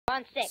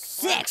on 6.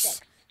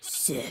 Six.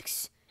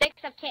 6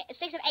 of 10.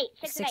 6 of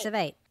 8. 6 of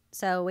 8.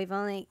 So we've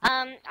only...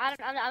 I'm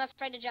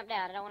afraid to jump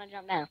down. I don't want to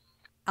jump down.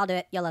 I'll do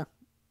it. YOLO.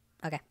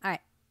 Okay. All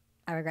right.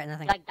 I regret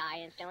nothing. Like,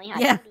 die instantly.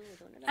 Yeah.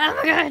 Oh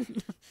my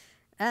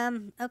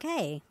god.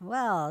 Okay.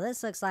 Well,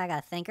 this looks like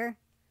a thinker.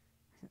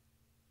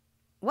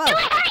 Whoa.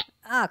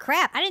 Oh,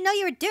 crap. I didn't know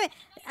you were doing...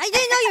 I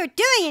didn't know you were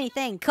doing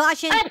anything.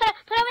 Caution. Put it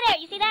over there.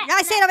 You see that?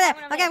 I see it over there.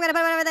 Okay, I'm going to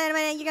put it over there in a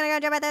minute. You're going to go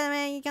jump right there in a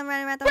minute. You come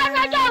running right there.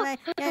 Run,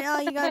 Oh,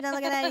 you go down.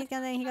 Look at that.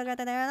 He goes right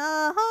there.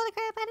 Oh, holy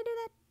crap. I had to do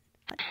that.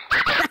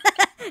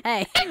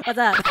 Hey, what's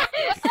up?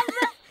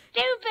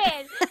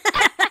 Stupid.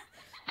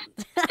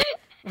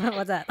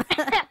 What's up?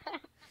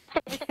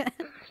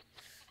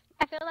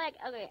 I feel like...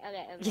 Okay.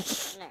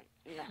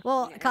 No.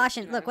 Well,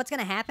 caution. Look, what's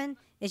going to happen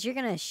is you're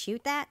going to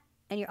shoot that,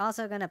 and you're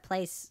also going to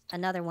place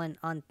another one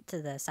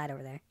onto the side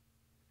over there.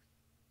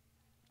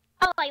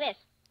 Oh, like this.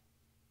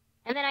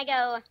 And then I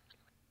go...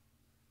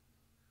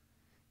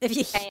 If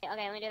you, Okay,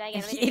 let me do that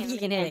again. if you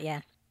can hit it,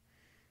 yeah.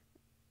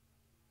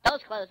 That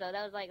was close, though.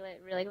 That was, like,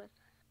 really close.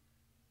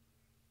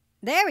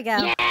 There we go.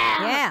 Yeah!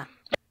 Yeah.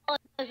 That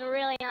was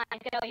really nice.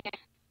 Get over here.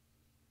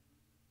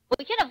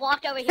 We could have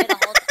walked over here the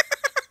whole time.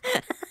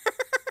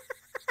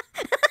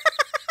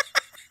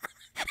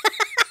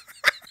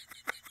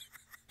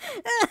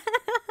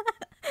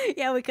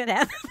 Yeah, we could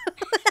have.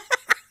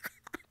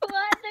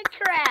 What the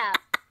crap?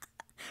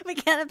 We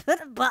gotta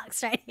put a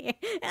box right here.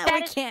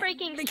 That is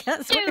freaking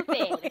because stupid.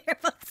 We're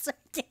both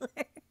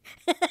circular.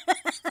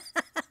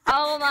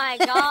 Oh my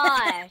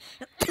gosh.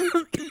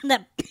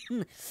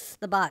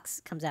 The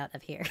box comes out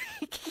of here.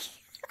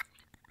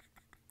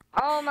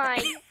 Oh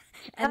my.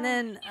 And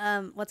then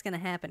what's gonna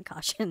happen,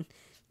 caution,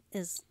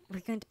 is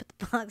we're going to put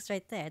the box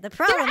right there. The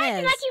problem You're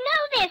acting is... like you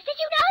know this. Did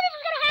you know this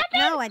was gonna happen?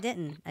 No, I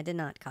didn't. I did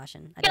not,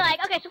 caution. You're like,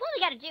 okay, so what do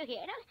we gotta do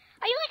here?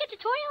 Are you like a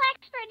tutorial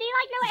expert? Do you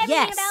like know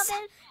everything about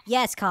this?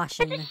 Yes,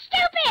 caution. This is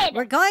stupid!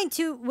 We're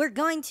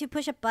going to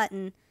push a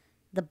button.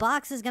 The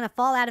box is gonna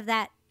fall out of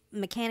that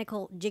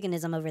mechanical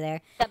jigganism over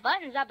there. The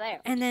button's up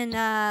there. And then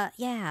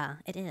yeah,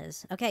 it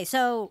is. Okay,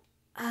 so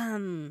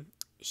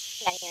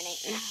shish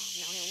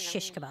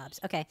kebabs.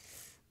 Okay.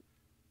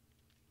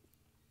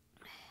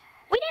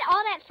 We did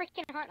all that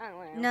freaking hunt.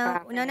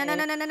 No.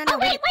 Oh,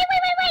 wait.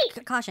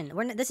 Caution.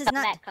 This is Come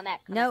not. back, come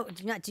back. No,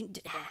 do not. I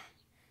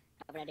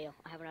have an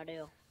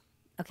idea.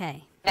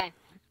 Okay. Okay.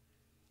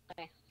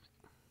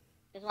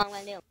 This is what I'm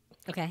gonna do.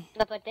 Okay. I'm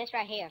gonna put this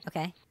right here.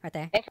 Okay. Right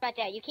there. This right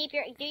there. You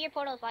do your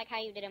portals like how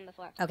you did them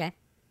before. Okay.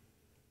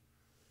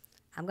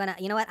 I'm gonna.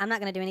 You know what? I'm not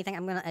gonna do anything.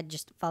 I'm gonna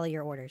just follow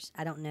your orders.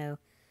 I don't know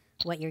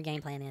what your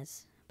game plan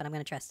is, but I'm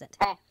gonna trust it.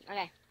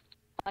 Okay.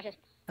 Watch this.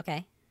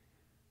 Okay.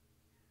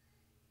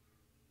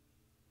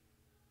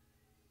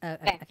 Okay.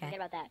 Okay. Forget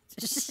about that.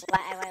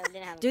 I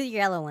didn't have Do the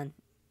yellow one.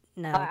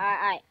 No. All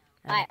right.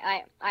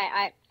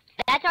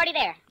 That's already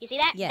there. You see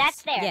that? Yes.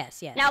 That's there. Yes.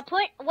 Yes. Now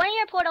put one of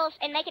your portals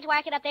and make it to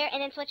whack it up there,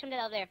 and then switch them to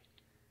over there.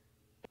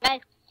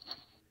 Okay.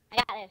 I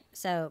got this.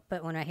 So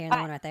put one right here and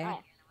then one right there. All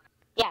right.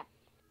 Yeah.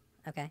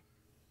 Okay.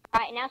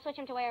 All right. Now switch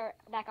them to where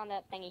back on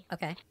the thingy.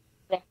 Okay.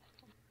 There.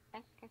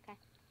 Okay.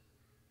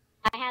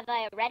 I have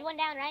the red one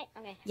down, right?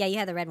 Okay. Yeah, you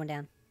have the red one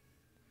down.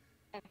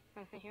 Okay.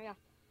 Here we go.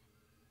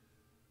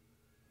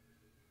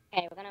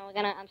 Okay, we're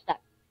gonna. I'm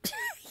stuck.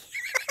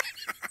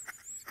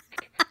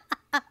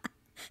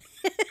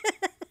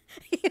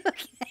 Okay.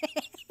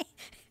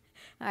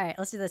 All right,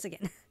 let's do this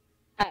again.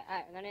 All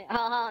right. We're gonna.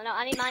 Oh, no,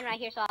 I need mine right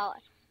here, so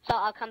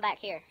I'll come back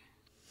here.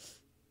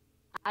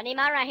 I need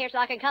mine right here, so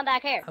I can come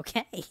back here.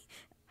 Okay.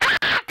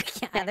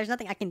 Yeah, there's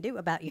nothing I can do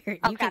about your.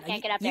 Oh, crap,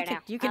 can't get up there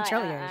now. You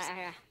control yours.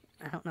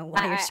 I don't know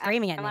why you're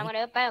screaming at me. I'm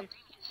gonna boom.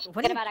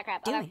 What are you about that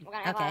crap. doing?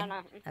 Okay.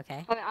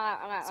 Okay.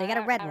 So you got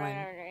a red one.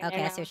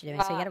 Okay, I see what you're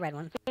doing. So you got a red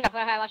one.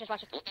 Watch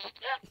this.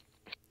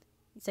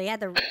 So you're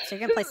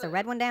gonna place the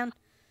red one down.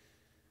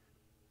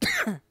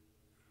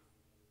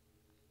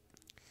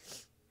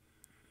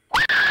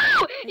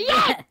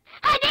 Yes!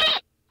 I did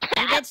it!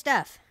 You did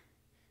stuff.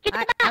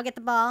 Alright, I'll get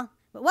the ball.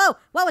 Whoa!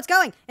 It's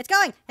going! There it's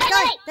going! Woo!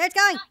 It's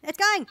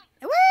going!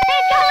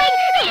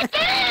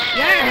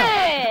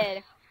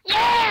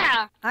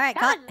 Yeah! Alright,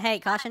 hey,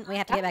 caution. We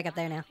have to get back up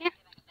there now.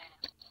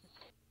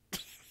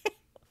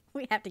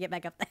 We have to get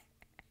back up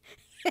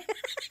there.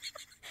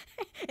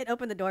 It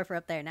opened the door for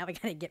up there. Now we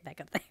gotta get back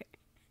up there.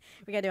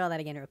 We gotta do all that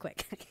again real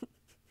quick.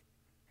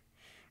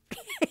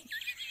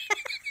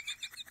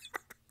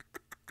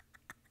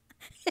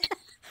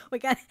 we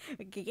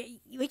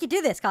can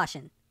do this,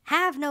 caution.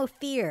 Have no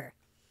fear.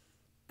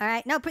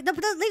 Alright, no, leave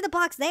the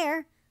box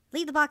there.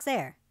 Leave the box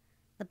there.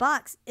 The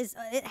box is,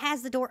 it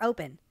has the door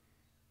open.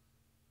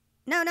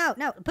 No.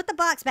 Put the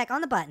box back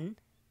on the button.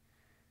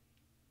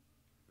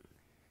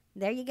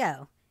 There you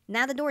go.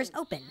 Now the door is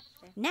open.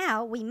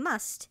 Now we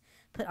must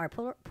put our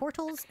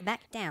portals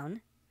back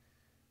down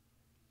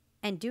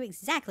and do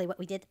exactly what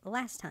we did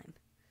last time.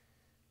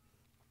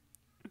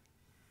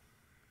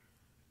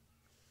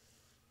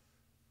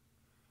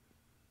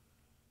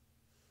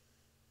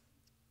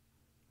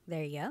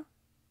 There you go.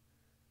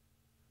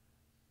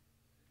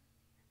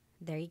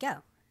 There you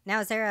go.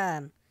 Now is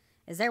there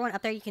Is there one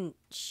up there you can...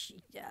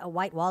 a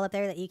white wall up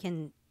there that you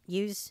can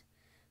use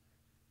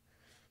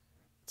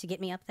to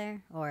get me up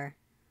there? Or...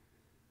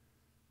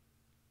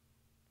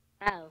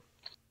 Oh.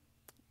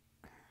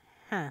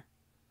 Huh.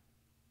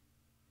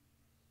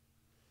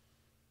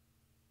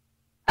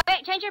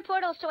 Okay, change your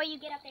portals so you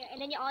get up there,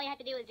 and then all you have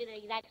to do is do the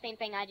exact same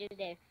thing I just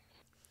did.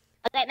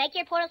 Okay, make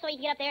your portal so you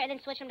can get up there, and then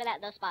switch them to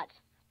those spots.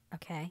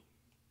 Okay.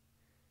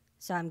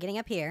 So I'm getting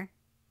up here.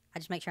 I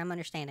just make sure I'm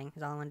understanding,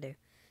 is all I want to do.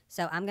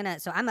 So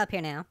I'm up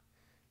here now.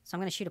 So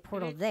I'm gonna shoot a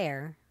portal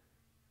there.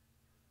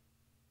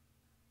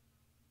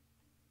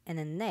 And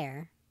then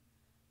there.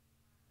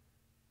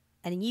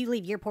 And then you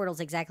leave your portals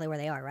exactly where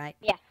they are, right?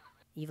 Yeah.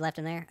 You've left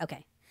them there?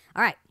 Okay.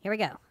 Alright, here we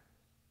go.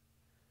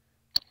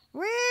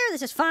 Woo!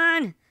 This is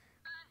fun!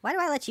 Why do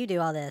I let you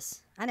do all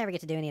this? I never get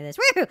to do any of this.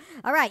 Woo!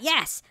 Alright,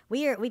 yes!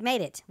 We've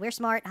made it. We're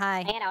smart. Hi.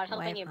 And I was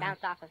hoping you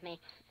bounced off with me.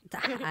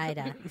 I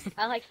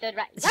like stood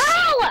right.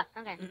 No!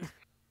 Okay.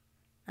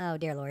 Oh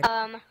dear Lord.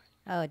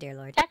 Oh dear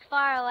Lord. That's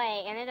far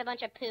away, and there's a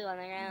bunch of poo on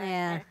the ground.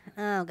 Yeah.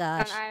 Oh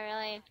gosh.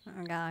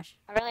 Oh gosh.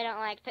 I really don't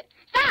like poo.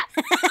 Stop!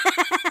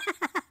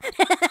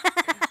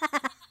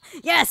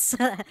 Yes! It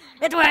I'm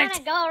worked! trying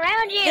to go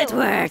around you! It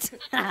worked!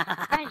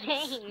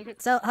 Dang.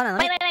 So, hold on.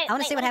 Wait, I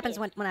want to see what what happens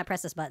is it? when I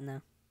press this button,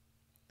 though.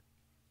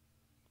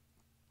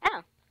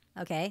 Oh.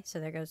 Okay, so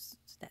there goes...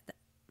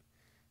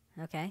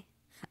 Okay.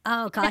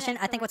 Oh, caution.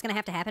 I think what's going to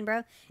have to happen,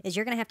 bro, is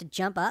you're going to have to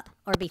jump up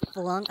or be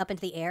flung up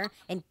into the air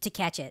and to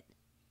catch it.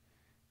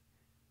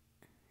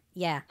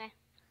 Yeah. Okay.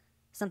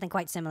 Something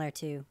quite similar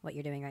to what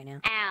you're doing right now.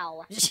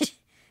 Ow. Hey,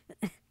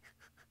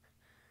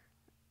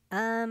 I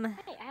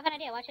have an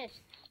idea. Watch this.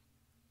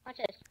 Watch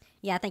this.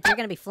 Yeah, I think you're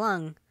going to be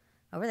flung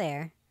over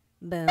there.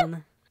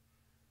 Boom.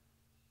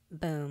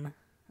 Boom.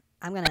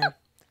 I'm going to...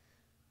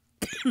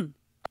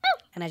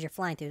 And as you're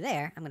flying through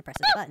there, I'm going to press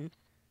this button.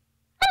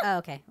 Oh,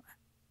 okay.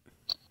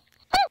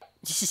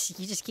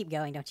 You just keep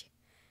going, don't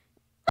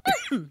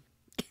you?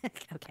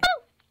 Okay.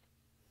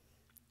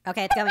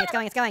 Okay, it's going, it's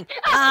going, it's going.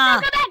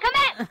 Oh, come back! Come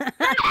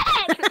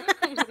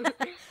back!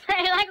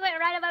 I like went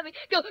right above me.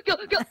 Go! Come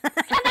back!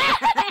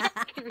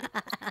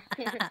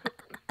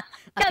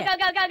 Okay. Go!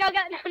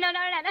 No.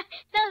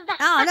 Stop.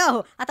 Oh,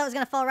 no! I thought it was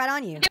going to fall right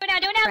on you. Do it now.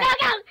 Right.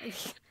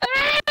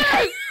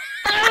 Go!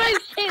 Oh,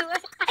 shoot.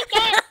 I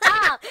can't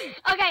stop.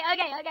 Okay.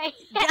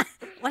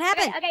 What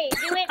happened? Okay,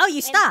 do it. Oh,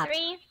 you stopped.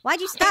 3,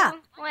 Why'd you stop?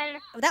 2, 1.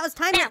 That was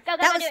time. Now, go,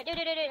 that was... do it.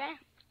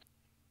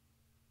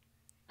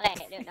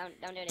 Okay, do it.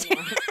 Don't do it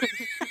anymore.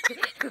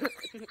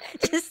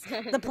 Just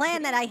the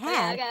plan that I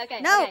had.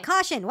 Okay. No,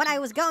 caution. What I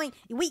was going...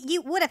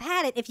 You would have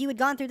had it if you had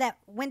gone through that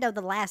window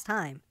the last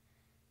time.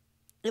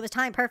 It was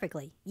timed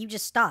perfectly. You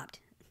just stopped.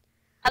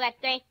 Okay,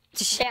 3,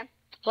 2,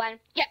 1,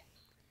 yeah.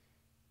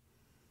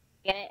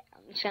 Get it?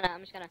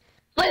 I'm just gonna.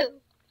 Blue.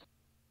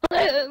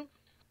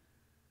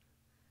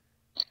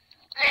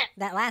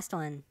 That last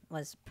one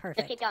was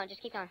perfect. Just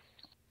keep going.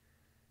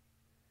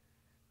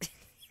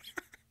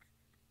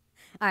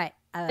 All right.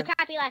 The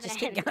crappy laughing Just at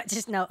keep him. going.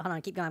 Just no. Hold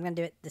on. Keep going. I'm gonna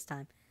do it this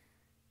time.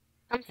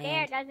 I'm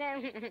scared,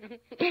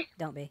 doesn't.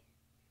 Don't be.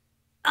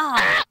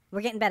 Oh,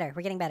 we're getting better.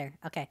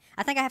 Okay.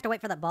 I think I have to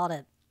wait for that ball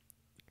to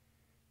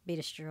be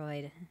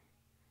destroyed.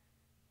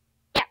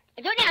 Yeah.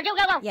 Do it now. Go.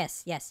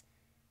 Yes.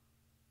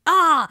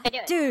 Ah, Okay, do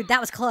it. dude, that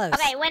was close.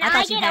 Okay, when I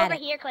thought you get had over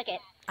it. here, click it.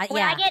 When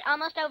Yeah. I get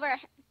almost over,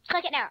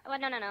 click it now. Well,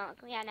 no.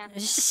 Yeah, no.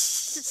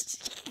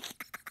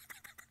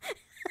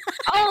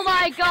 Oh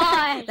my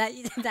god! that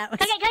was.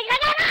 Okay.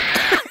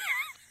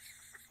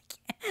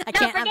 I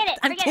can't. forget it.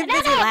 I'm too No,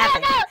 busy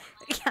laughing.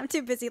 I'm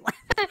too busy laughing.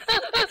 Oh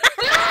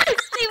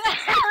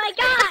my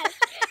god!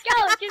 Go!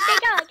 Just keep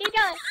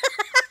going.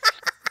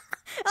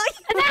 Oh,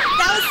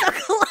 that was so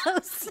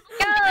close.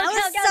 Go.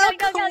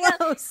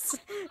 Close.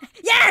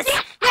 Yes!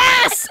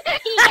 Yes!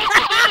 What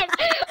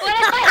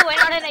if I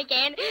went on it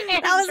again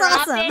and That was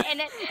dropped awesome. it and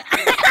it...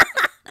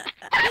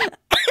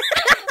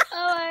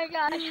 Oh my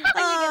gosh.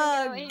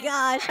 Oh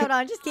gosh, hold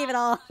on, just keep it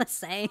all the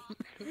same.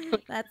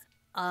 That's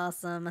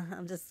awesome.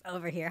 I'm just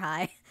over here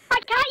high. I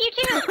got you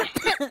too!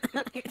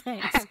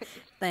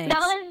 Thanks. That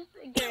was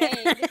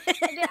great.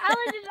 I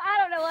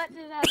don't know what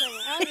just happened.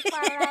 I was just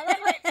flying around.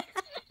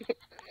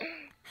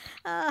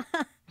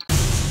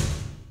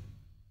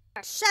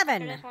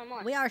 7. There's one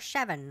more. We are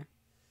 7.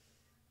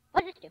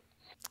 What does this do?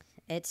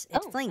 It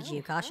flings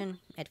you, caution.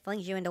 It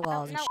flings you into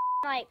walls and No,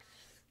 like,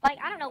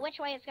 I don't know which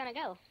way it's gonna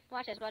go.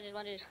 Watch this. What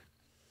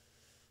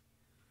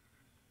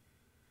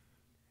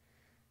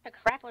the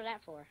crap was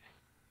that for?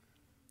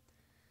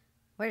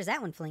 Where does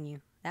that one fling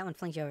you? That one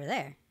flings you over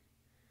there.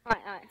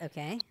 Alright.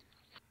 Okay.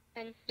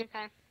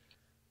 Okay.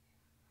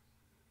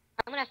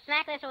 I'm gonna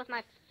smack this with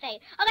my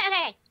face.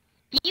 Okay.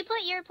 You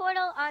put your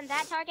portal on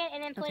that target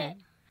and then put it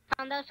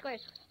on those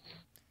squares.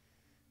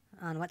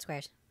 On what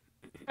squares?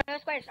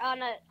 Those squares on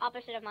the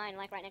opposite of mine,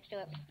 like right next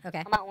to it.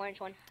 Okay. I'm on orange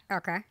one.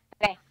 Okay.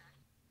 Okay.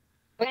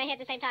 We're gonna hit at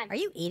the same time. Are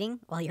you eating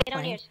while you're Get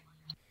on playing? yours.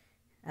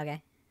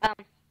 Okay. I've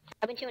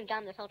been chewing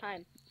gum this whole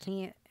time. Can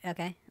you...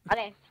 Okay.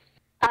 Okay.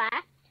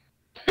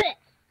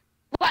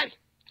 1.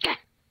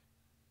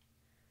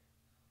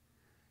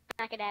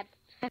 I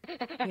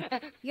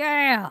Abracadab.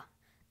 Yeah.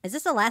 Is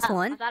this the last I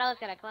one? thought I was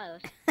gonna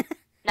close.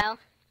 No.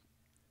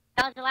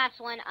 That was the last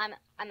one.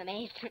 I'm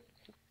amazed.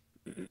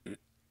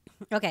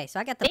 Okay, so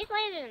I got the... These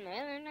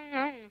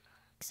lasers...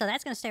 So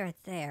that's gonna stay right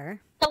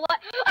there. So what?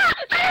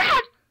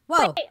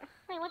 Whoa!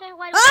 Wait, what the...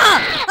 What,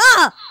 Ah!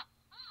 Ah!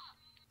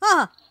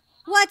 Ah!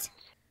 What?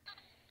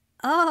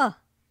 Oh.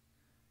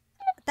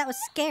 That was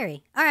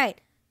scary. Alright,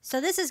 so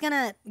this is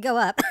gonna go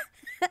up.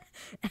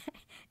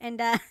 And,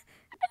 That's...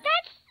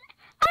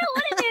 I don't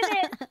want to do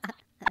this.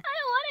 I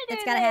don't want to do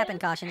It's gotta happen,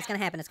 Caution. It's gonna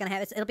happen. It's gonna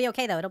happen. It'll be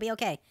okay, though. It'll be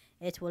okay.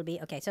 It will be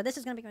okay. So this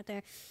is gonna be right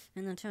there,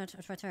 and then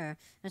it's right there.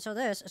 And so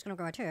this is gonna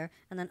go right here,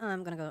 and then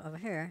I'm gonna go over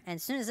here. And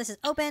as soon as this is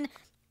open,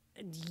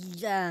 I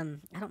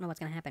don't know what's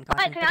gonna happen,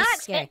 Caution. Can But this I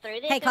is scary. fit through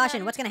this? Hey,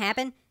 Caution, what's gonna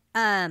happen?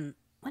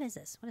 What is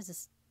this? What does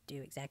this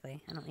do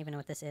exactly? I don't even know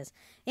what this is.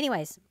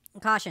 Anyways,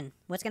 Caution,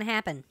 what's gonna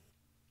happen?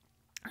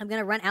 I'm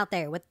gonna run out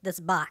there with this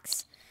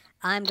box.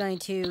 I'm going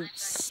to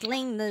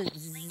sling the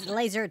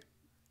laser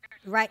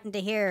right into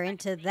here,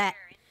 into that,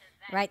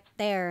 right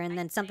there, and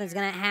then something's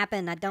gonna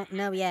happen. I don't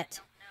know yet.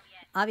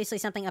 Obviously,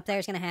 something up there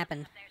is gonna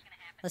happen.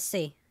 Let's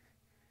see.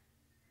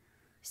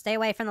 Stay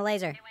away from the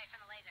laser.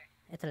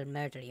 It'll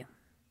murder you.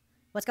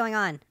 What's going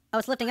on? Oh,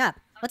 it's lifting up.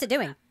 What's it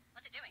doing?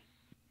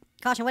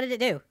 Caution, what did it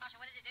do?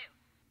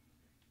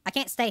 I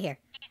can't stay here.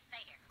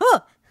 Oh!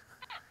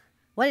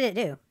 What did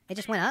it do? It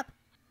just went up?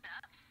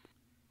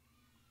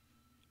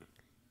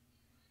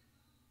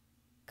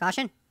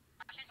 Caution?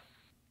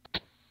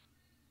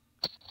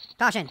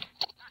 Caution.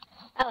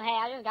 Oh, hey,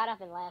 I just got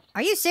up and left.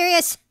 Are you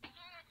serious?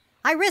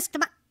 I risked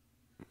my...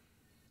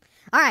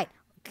 Alright.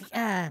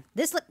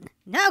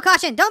 No,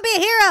 Caution! Don't be a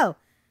hero!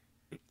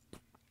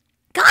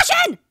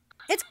 Caution!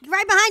 It's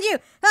right behind you!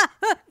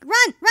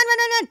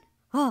 Run!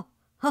 Oh.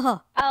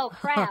 Oh,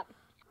 crap.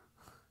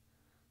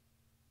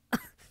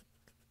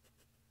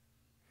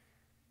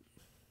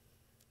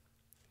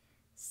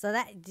 So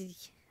that...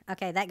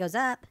 Okay, that goes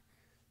up.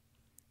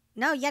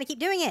 No, you gotta keep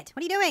doing it.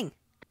 What are you doing?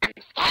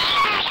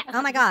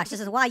 Oh my gosh, this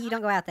is why you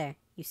don't go out there.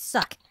 You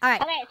suck.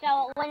 Alright. Okay,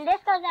 so when this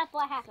goes up,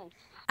 what happens?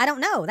 I don't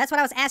know. That's what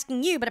I was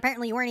asking you, but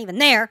apparently you weren't even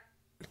there.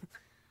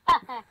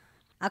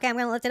 Okay, I'm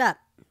gonna lift it up.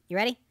 You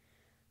ready?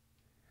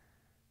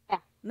 Yeah.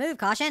 Move,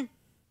 Caution.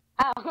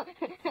 Oh.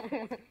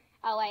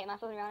 Oh, wait, am I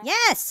supposed to be on it?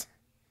 Yes!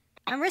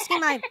 I'm risking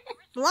my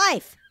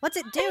life. What's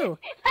it do?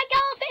 Let go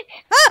of it!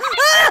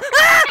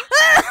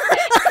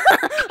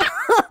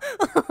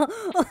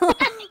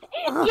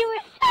 You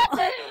were...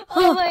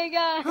 Oh my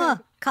god.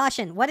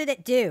 Caution, what did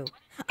it do?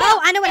 Oh,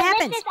 I know what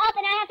happens. It lifts this up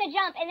and I have to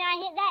jump, and then I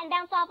hit that and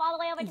bounce off all the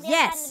way over to the other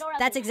side and the Yes, door opens.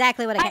 that's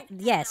exactly what it...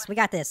 Yes, we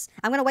got this.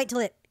 I'm gonna wait till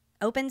it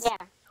opens, Yeah.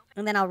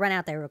 and then I'll run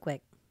out there real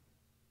quick.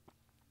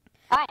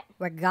 Alright.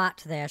 We got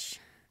this.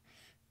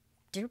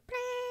 Do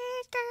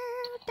please,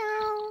 girl,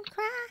 don't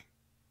cry.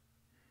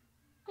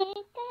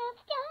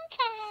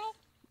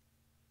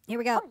 Here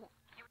we go.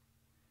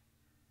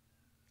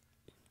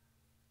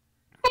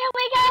 Here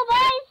we go,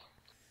 boys!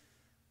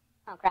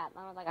 Oh crap,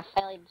 I was like I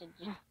failed to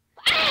jump.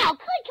 Ow,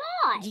 good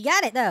god! You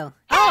got it, though.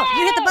 Oh,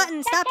 you hit the button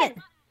and stopped it.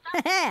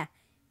 Second.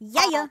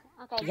 Yeah.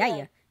 Okay,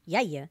 Yeah.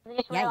 good. I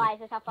just realized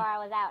just how far I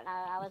was out, and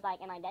I was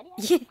like, am I dead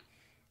yet?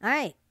 All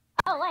right.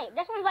 Oh wait,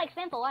 this one's like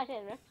simple, watch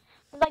this.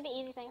 It's like the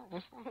easy thing.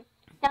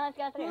 Now let's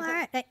go through. Well, all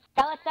right.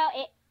 So let's go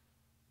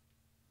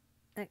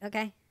it.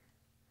 Okay.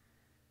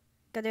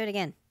 Go do it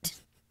again.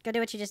 Go do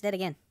what you just did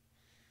again.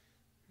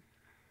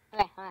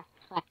 Okay, alright,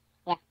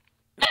 yeah.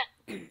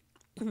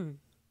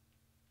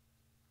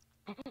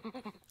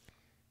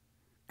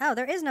 Oh,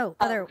 there is no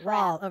other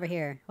wall over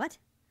here. What?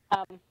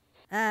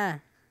 Okay,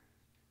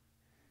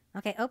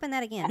 open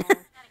that again.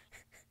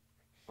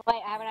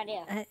 Wait, I have an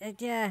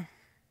idea.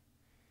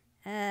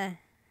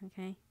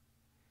 Okay.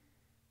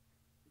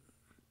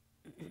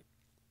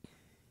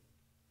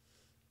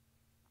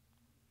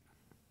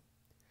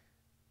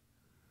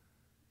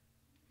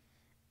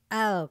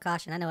 Oh,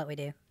 caution, I know what we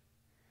do.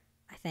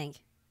 I think.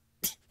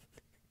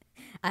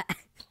 I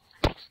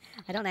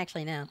don't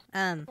actually know.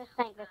 Just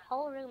think, this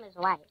whole room is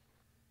white.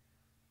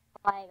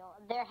 Like,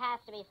 there has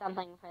to be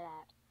something for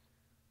that.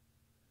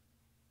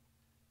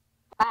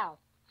 Wow.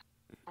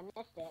 I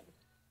missed it.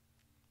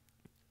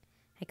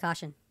 Hey,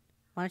 caution.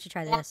 Why don't you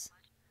try Yeah. this?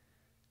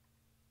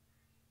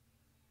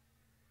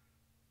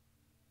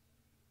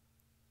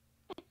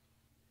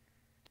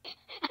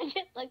 I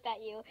just looked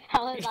at you. I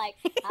was like,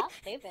 how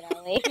stupid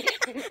are we? Are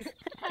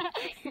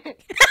you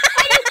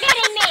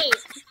kidding me?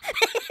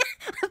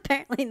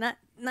 Apparently not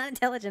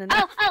intelligent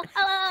enough.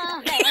 Oh,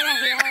 okay, okay,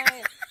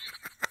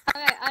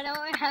 I know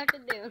what we have to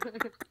do.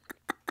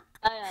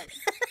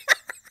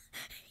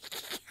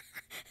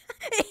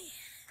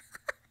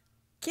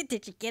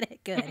 Did you get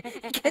it? Good.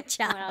 Good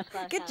job. Well,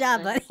 close, Good that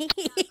job, was buddy.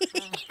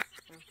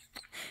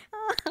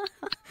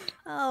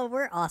 Oh,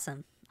 we're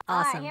awesome.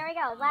 Alright, Awesome. here we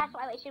go. Last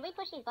one. Wait, should we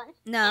push these buttons?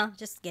 No,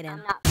 just get in. I'm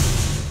not.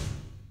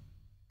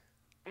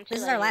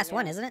 This is our last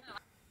one, isn't it?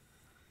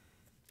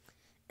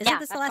 Yeah, Isn't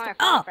this the that's last one?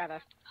 fine, Oh!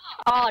 forever.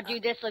 Oh,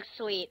 dude, this looks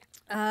sweet.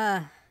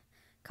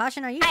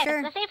 Caution, are you Hey,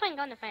 sure? let's see if we can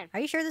go in the fan. Are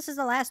you sure this was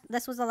the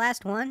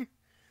last one?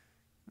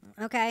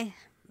 Okay.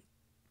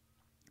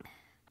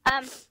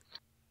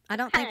 I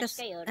don't think this.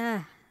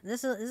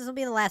 This will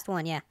be the last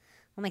one. Yeah,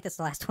 we'll make this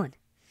the last one.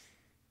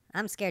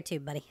 I'm scared too,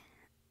 buddy.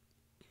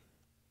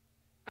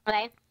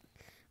 Okay.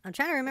 I'm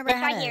trying to remember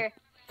how right to. Here.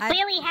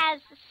 Clearly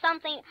has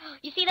something.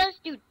 You see those,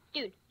 dude?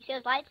 You see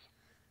those lights?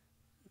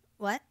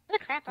 What? Where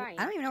the crap are you?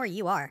 I don't even know where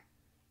you are.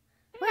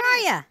 Where are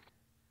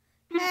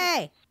you?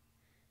 Hey!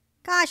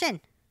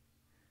 Caution!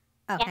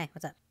 Oh, yeah. Hey,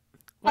 what's up?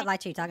 What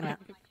lights are you talking about?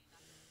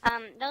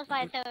 Those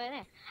lights over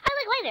there. Oh,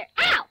 look, laser!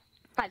 Ow!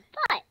 My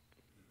butt!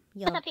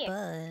 What's up here?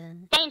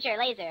 Butt. Danger,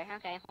 laser.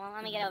 Okay, well,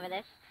 let me get over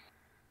this.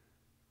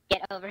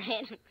 Get over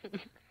it.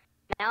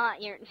 Now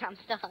I'm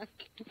stuck.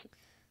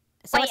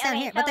 So what's down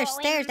here? But there's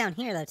stairs down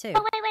here, though, too.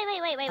 Oh, wait,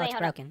 Oh, it's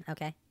hold broken. on.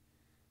 Okay.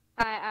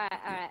 Alright.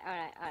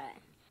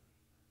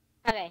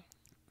 Okay.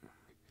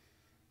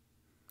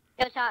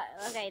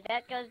 Okay,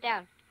 that goes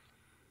down.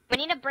 We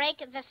need to break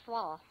this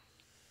wall.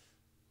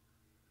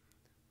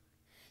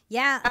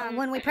 Yeah,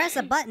 when we press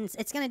the buttons,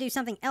 it's going to do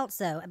something else,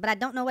 though. But I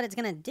don't know what it's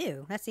going to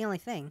do. That's the only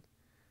thing.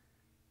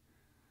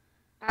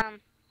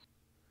 Hold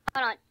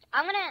on.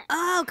 I'm going to...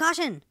 Oh,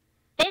 caution!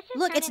 This is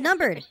Look, it's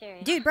numbered.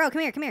 Dude, bro,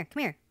 come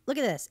here. Look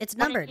at this. It's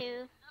numbered. 1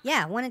 and 2.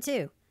 Yeah, 1 and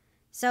 2.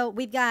 So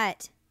we've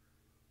got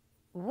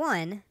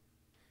 1.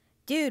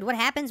 Dude, what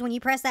happens when you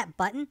press that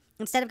button?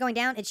 Instead of going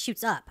down, it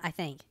shoots up, I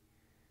think.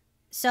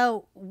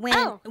 So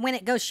when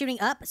it goes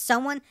shooting up,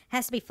 someone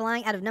has to be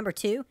flying out of number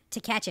 2 to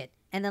catch it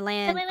and then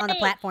land on the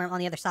platform on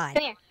the other side.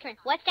 Come here.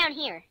 What's down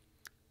here?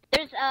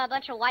 There's a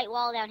bunch of white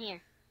wall down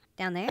here.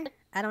 Down there?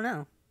 I don't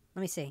know.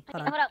 Let me see.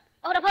 Hold on. Hold up.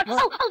 Well,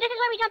 oh, this is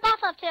where we jump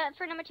off of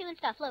for number 2 and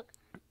stuff. Look.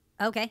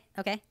 Okay.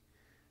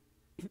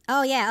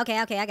 Oh, yeah. Okay.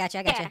 I got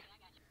you.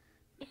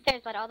 These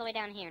stairs led all the way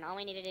down here, and all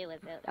we need to do is...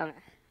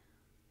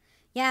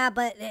 Yeah,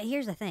 but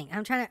here's the thing.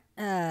 I'm trying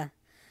to...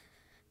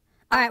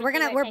 All right,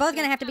 we're both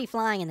gonna have to be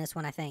flying in this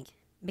one, I think,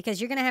 because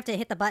you're gonna have to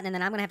hit the button, and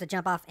then I'm gonna have to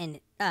jump off and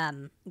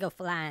go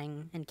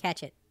flying and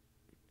catch it.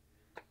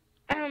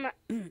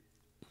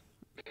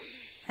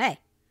 Hey,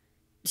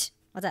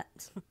 what's up?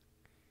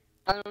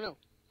 I don't know.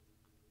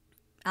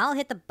 I'll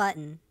hit the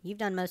button. You've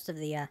done most of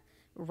the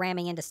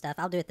ramming into stuff.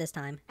 I'll do it this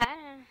time.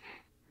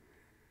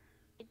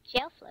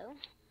 Gel flow.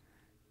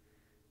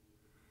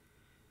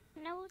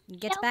 No.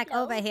 Gets back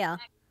flow. over here.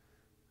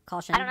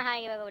 Caution. I don't know how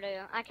you go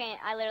do. I can't.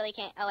 I literally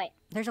can't. Oh wait.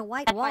 There's a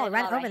white wall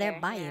right over there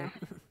by you.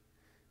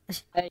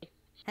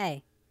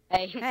 Hey.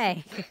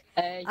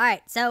 All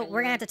right, so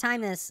we're gonna have to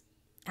time this.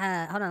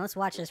 Hold on, let's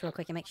watch this real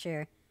quick and make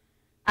sure.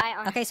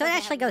 Okay, so it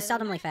actually goes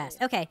seldomly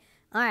fast. Okay,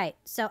 all right,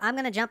 so I'm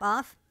gonna jump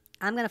off.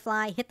 I'm gonna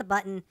fly, hit the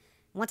button.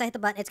 Once I hit the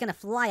button, it's gonna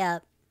fly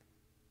up.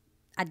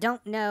 I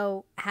don't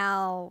know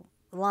how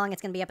long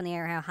it's gonna be up in the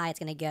air, or how high it's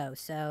gonna go.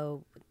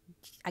 So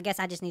I guess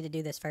I just need to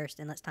do this first,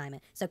 and let's time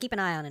it. So keep an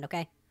eye on it,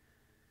 okay?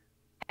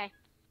 Okay.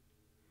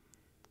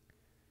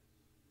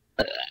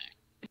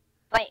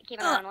 Wait,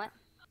 keep an eye on what?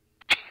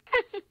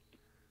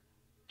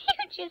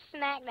 You just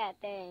smacked that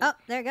thing. Oh,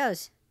 there it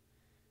goes.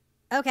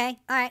 Okay,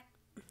 all right.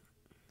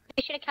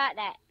 We should have caught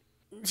that.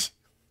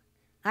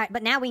 All right,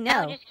 but now we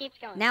know. No, it just keeps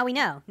going. Now we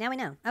know.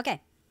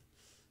 Okay.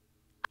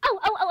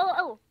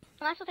 Oh.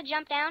 Am I supposed to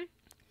jump down?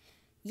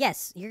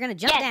 Yes, you're going to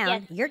jump down.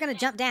 Yes. You're going to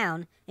jump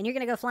down, and you're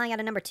going to go flying out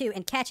of number 2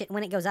 and catch it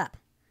when it goes up.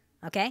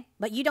 Okay?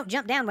 But you don't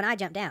jump down when I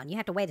jump down. You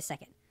have to wait a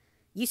second.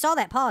 You saw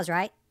that pause,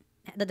 right?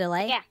 The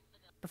delay? Yeah.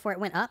 Before it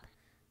went up?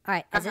 All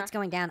right, as it's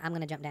going down, I'm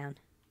going to jump down.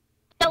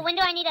 So when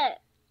do I need to...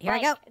 Here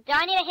I go. Do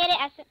I need to hit it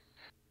as...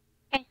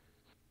 Okay.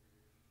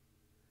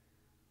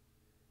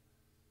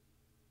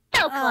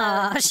 So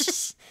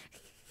close.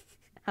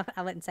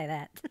 I wouldn't say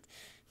that.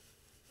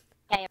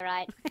 Yeah, you're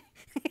right.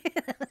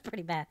 That's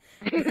pretty bad.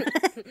 All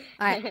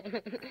right.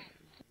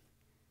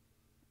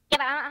 Yeah,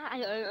 but I'm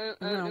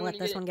going to let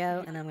this one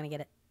go, and I'm going to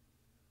get it.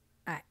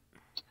 All right.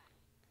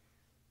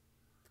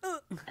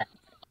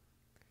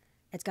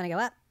 It's going to go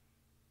up.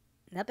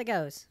 And up it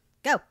goes.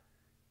 Go.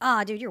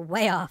 Oh, dude, you're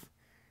way off.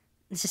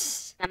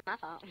 Not my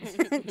fault.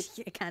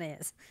 It kind of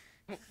is.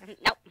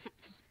 Nope.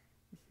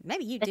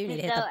 Maybe you do need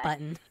to hit the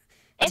button.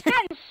 It's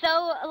gotten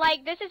so,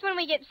 like, this is when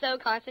we get so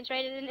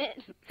concentrated in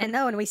it. And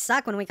no, and we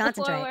suck when we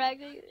concentrate. Before we're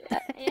actually,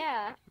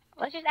 yeah.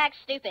 Let's just act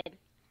stupid.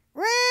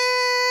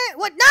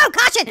 What? No,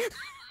 caution!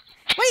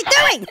 What are you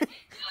doing?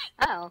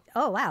 Oh.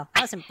 Oh, wow.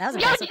 That was impressive.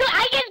 I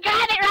just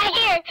grab it right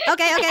here.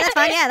 Okay, that's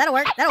fine. Yeah, that'll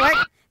work. That'll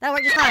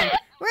work just fine.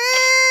 Woo!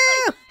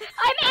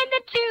 I'm in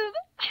the tube.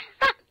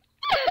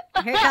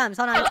 Here it comes.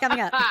 Hold on, it's coming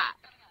up.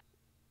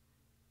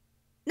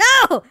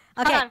 No!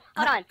 Okay.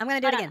 Hold on. I'm going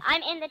to do it again.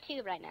 I'm in the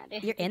tube right now,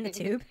 dude. You're in the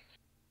tube?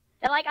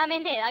 So, like, I'm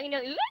in it. I can do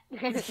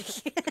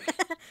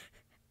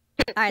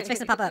All right, it's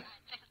fixing to pop up.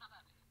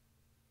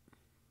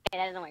 Okay,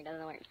 that doesn't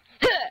work.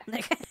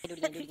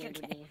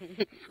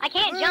 I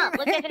can't jump.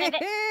 Look, there's an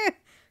event.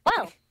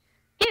 Whoa.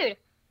 Dude,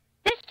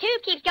 this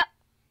tube keeps going.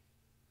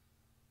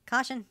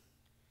 Caution.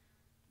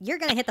 You're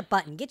going to hit the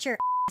button. Get your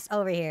ass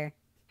over here.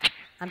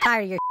 I'm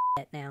tired of your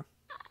shit now.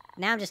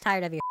 Now I'm just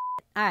tired of your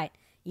shit. All right.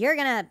 You're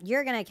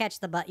gonna catch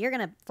the button. You're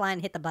going to fly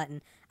and hit the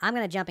button. I'm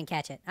going to jump and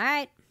catch it. All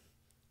right.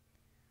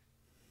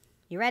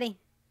 You ready?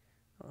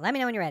 Let me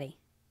know when you're ready.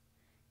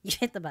 You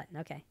hit the button.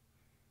 Okay.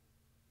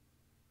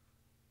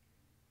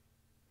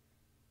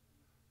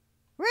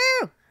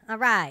 Woo! All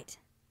right.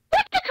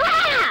 What the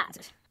crap?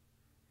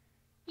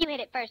 You hit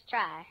it first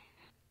try.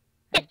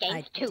 This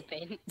game's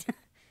stupid.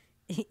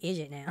 Is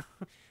it now?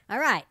 All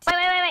right.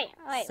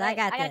 Wait. So I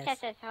got I gotta this.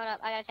 test this. Hold up.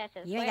 I gotta test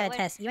this. You ain't gotta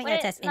test. You ain't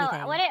gotta test anything.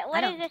 No,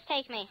 what does this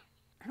take me?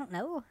 I don't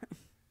know.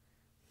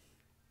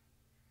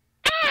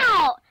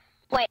 Ow!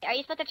 Wait, are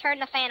you supposed to turn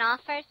the fan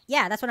off first?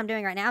 Yeah, that's what I'm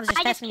doing right now. I was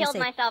just testing to see.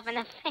 I just killed myself in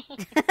the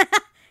face.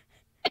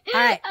 All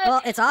right.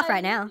 Well, it's off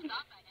right now.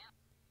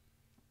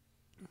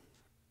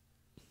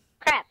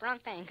 Crap, wrong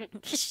thing.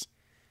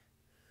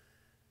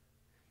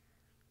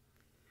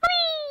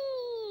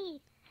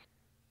 Whee!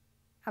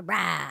 All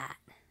right.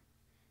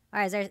 All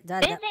right.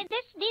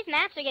 These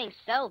maps are getting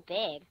so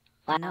big.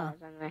 I know.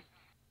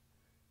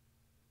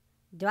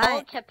 Do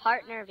Hold to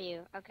partner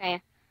view.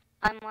 Okay,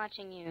 I'm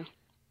watching you.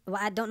 Well,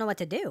 I don't know what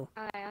to do.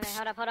 Okay,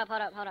 hold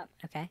up.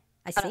 Okay,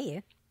 I see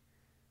you.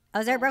 Oh,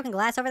 is there a broken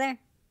glass over there?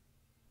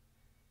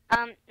 No,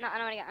 I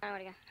know what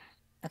I got.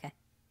 Okay.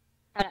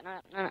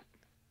 No.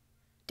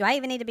 Do I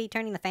even need to be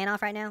turning the fan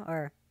off right now,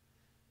 or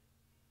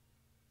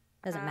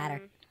doesn't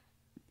matter?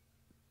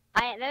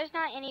 There's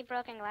not any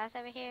broken glass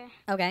over here.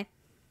 Okay.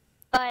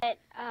 But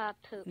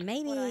poop.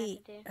 Maybe. What do I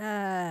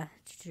have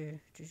to do?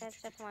 That's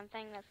That's just one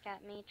thing that's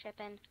got me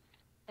tripping.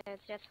 There's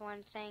just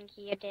one thing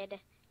you did.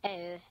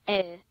 Oh.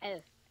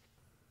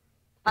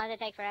 Why does it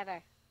take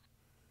forever?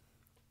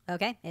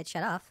 Okay, it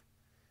shut off.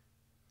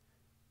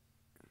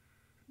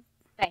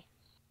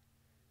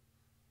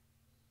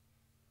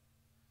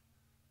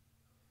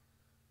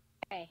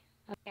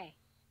 Okay.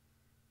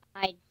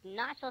 I'm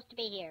not supposed to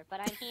be here, but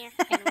I'm here,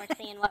 and we're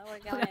seeing what we're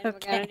gonna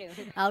do.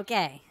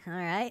 Okay, all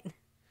right.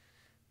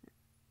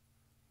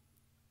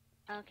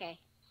 Okay.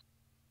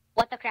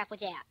 What the crap was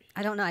that?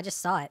 I don't know. I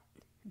just saw it.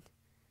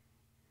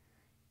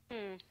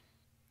 I'm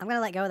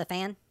gonna let go of the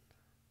fan.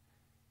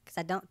 Because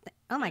I don't...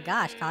 Oh my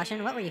gosh,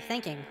 Caution. What were you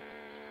thinking?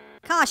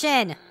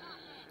 Caution!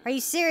 Are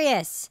you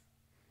serious?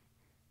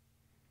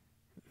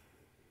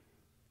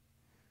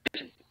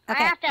 Okay. I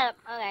have to...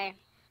 Okay.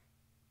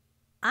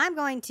 I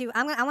want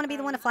to be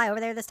the one to fly over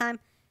there this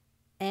time.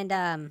 And,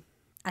 I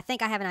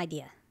think I have an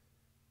idea.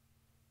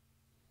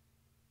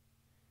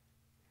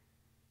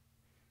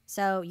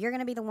 So, you're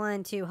gonna be the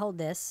one to hold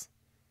this.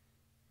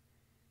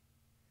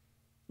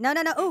 No.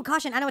 Ooh,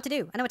 Caution. I know what to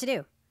do. I'm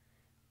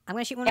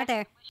gonna shoot one right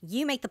there.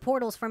 You make the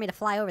portals for me to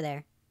fly over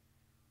there.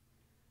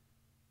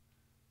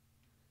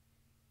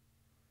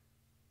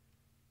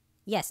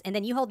 Yes, and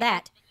then you hold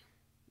that.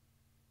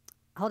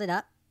 Hold it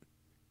up.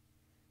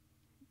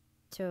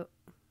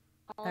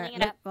 Holding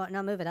it up. Well,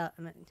 no, move it up.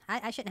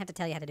 I shouldn't have to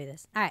tell you how to do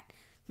this. All right.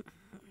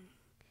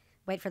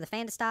 Wait for the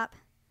fan to stop.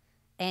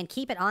 And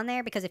keep it on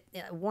there, because if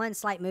one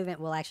slight movement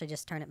will actually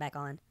just turn it back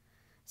on.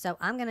 So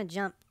I'm going to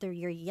jump through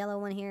your yellow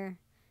one here.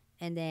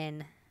 And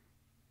then...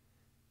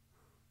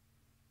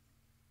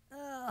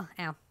 Oh,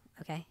 ow.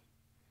 Okay.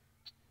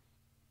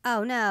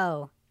 Oh,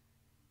 no.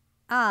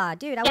 Ah,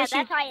 dude, I wish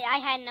that's why I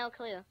had no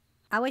clue.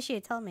 I wish you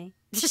had told me.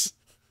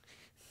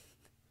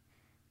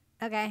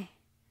 Okay.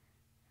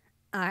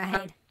 All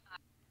right.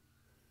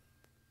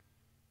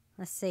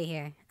 Let's see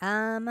here.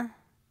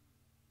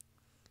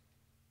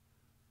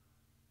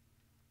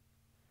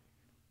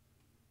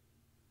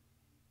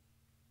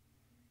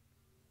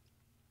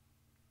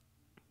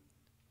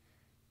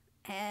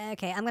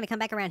 Okay, I'm gonna come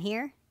back around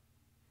here.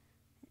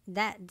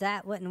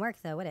 That wouldn't work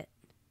though, would it?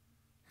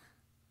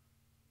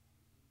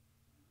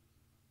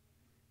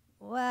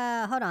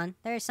 Whoa, hold on.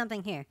 There's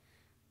something here.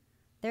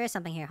 There is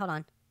something here. Hold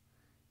on.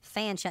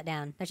 Fan shut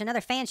down. There's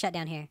another fan shut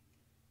down here.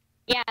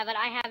 Yeah, but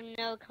I have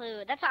no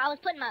clue. That's why I was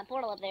putting my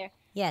portal up there.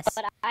 Yes.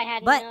 But I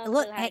had but no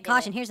look, clue how hey, to do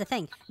caution, it. here's the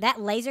thing.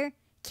 That laser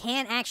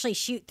can actually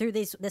shoot through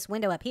this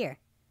window up here.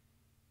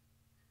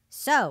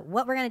 So,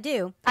 what we're going to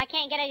do... I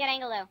can't get a good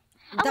angle,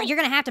 though. You're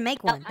going to have to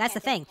make one. No, That's the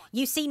thing.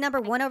 You see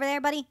number 1 over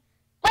there, buddy?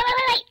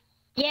 Wait!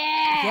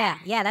 Yeah!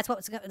 Yeah, that's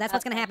what's going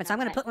to happen. So I'm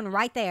going to put one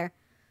right there.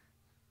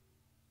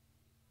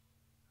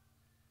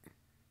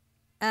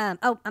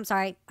 Oh, I'm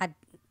sorry. Let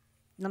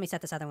me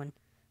set this other one.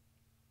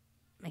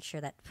 Make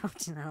sure that... I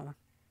don't want...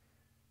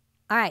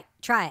 All right,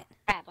 try it.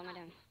 Crap, what am I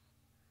doing?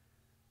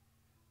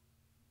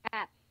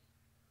 Crap.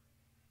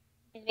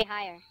 Needs to be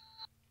higher.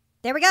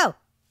 There we go.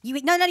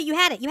 No, you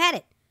had it. You had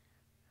it.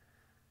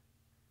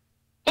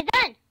 It's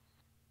done!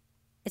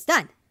 It's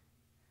done.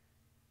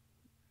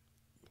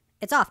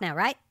 It's off now,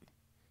 right?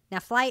 Now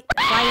fly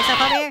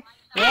yourself over here.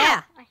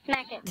 Yeah. I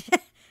smacked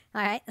it.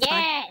 All right. That's Yes!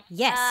 fine.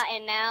 Yes.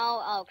 And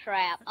now, oh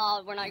crap.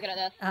 Oh, we're not good at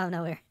this. Oh,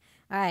 no, we're...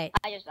 All right.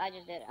 I just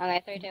did it.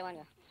 Okay, 3, 2, 1,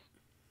 go.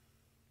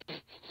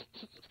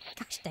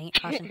 Gosh dang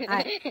it, caution. All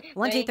right.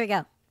 1, 2, 3,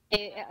 go.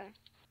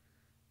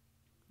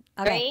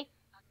 Okay.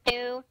 3,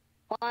 2,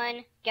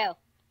 1, go.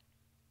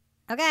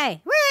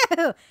 Okay.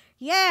 Woo!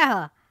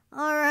 Yeah.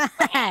 All right.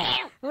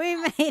 We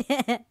made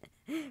it.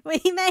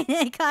 We made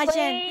it,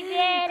 caution. We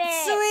did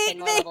it.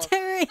 Sweet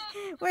victory.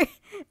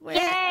 We're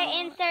Yeah,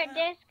 insert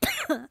disc.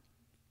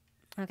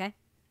 Okay.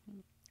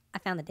 I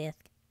found the disc.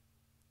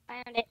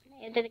 Found it.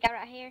 Does it go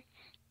right here?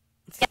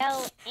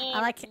 Go in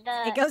I like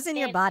it goes in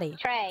your body.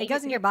 Tray. It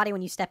goes in your body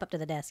when you step up to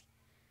the desk.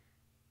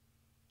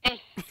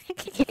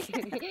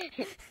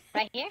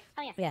 Right here?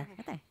 Oh yeah. Yeah,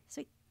 right there.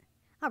 Sweet.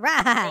 All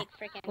right.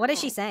 Freaking What is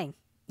she cool. saying?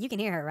 You can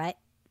hear her, right?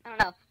 I don't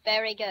know.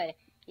 Very good.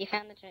 You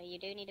found the tray. You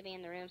do need to be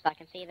in the room so I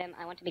can see them.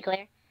 I want to be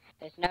clear.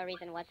 There's no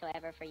reason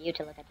whatsoever for you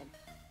to look at them.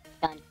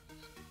 Done.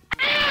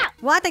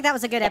 Well, I think that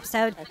was a good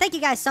episode. Thank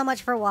you guys so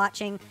much for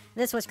watching.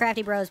 This was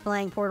Crafty Bros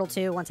playing Portal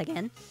 2 once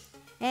again.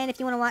 And if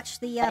you want to watch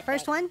the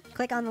first one,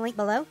 click on the link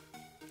below.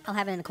 I'll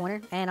have it in the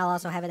corner, and I'll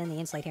also have it in the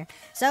inslate here.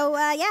 So,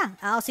 yeah,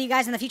 I'll see you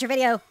guys in the future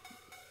video.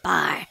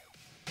 Bye.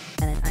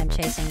 And then I'm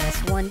chasing this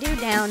one dude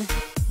down.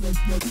 Can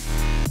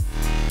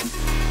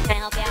I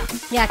help you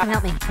out? Yeah, come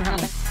help me. Come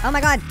help me. Oh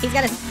my god, he's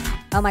got his...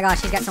 Oh my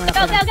gosh, he's got someone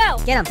else. Go, go,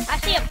 go! Get him. I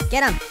see him.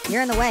 Get him.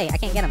 You're in the way. I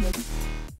can't get him.